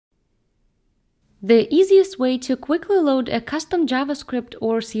The easiest way to quickly load a custom JavaScript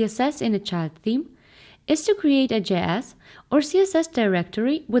or CSS in a child theme is to create a JS or CSS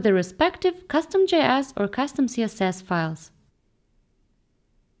directory with the respective custom.js or custom CSS files.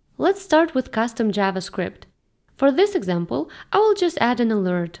 Let's start with custom JavaScript. For this example, I will just add an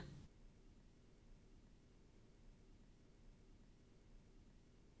alert.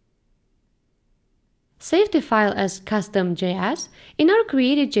 Save the file as custom.js in our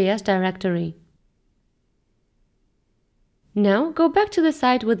created JS directory. Now go back to the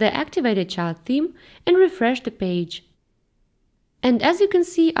site with the activated child theme and refresh the page. And as you can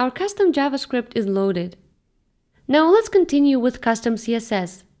see, our custom JavaScript is loaded. Now let's continue with custom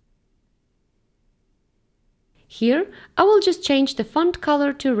CSS. Here, I will just change the font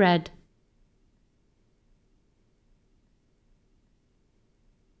color to red.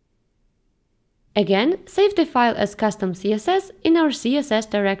 Again, save the file as custom CSS in our CSS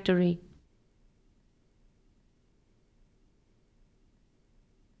directory.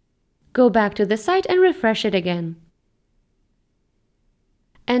 Go back to the site and refresh it again.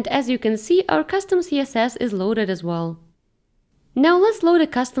 And as you can see, our custom CSS is loaded as well. Now let's load a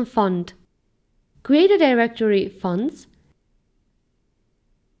custom font. Create a directory fonts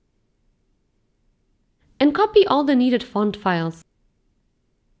and copy all the needed font files.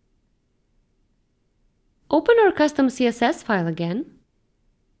 Open our custom CSS file again.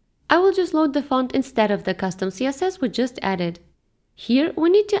 I will just load the font instead of the custom CSS we just added. Here we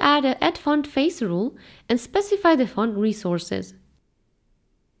need to add an add font face rule and specify the font resources.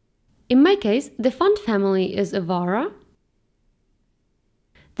 In my case, the font family is Avara.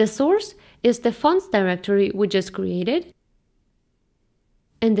 The source is the fonts directory we just created.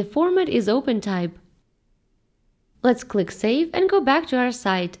 And the format is OpenType. Let's click Save and go back to our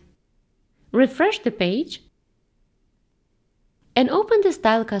site. Refresh the page and open the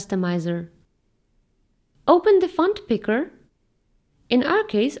Style Customizer. Open the font picker. In our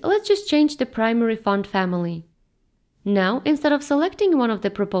case, let's just change the primary font family. Now, instead of selecting one of the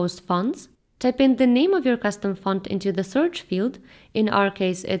proposed fonts, type in the name of your custom font into the search field, in our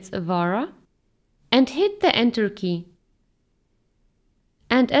case it's Avara, and hit the Enter key.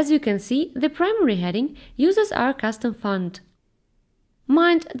 And as you can see, the primary heading uses our custom font.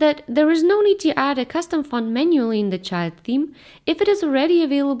 Mind that there is no need to add a custom font manually in the child theme if it is already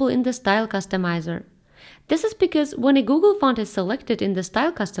available in the Style Customizer. This is because when a Google font is selected in the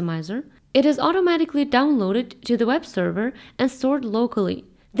Style Customizer, it is automatically downloaded to the web server and stored locally.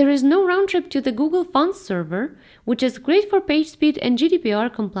 There is no round trip to the Google Fonts server, which is great for page speed and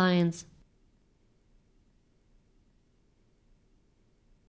GDPR compliance.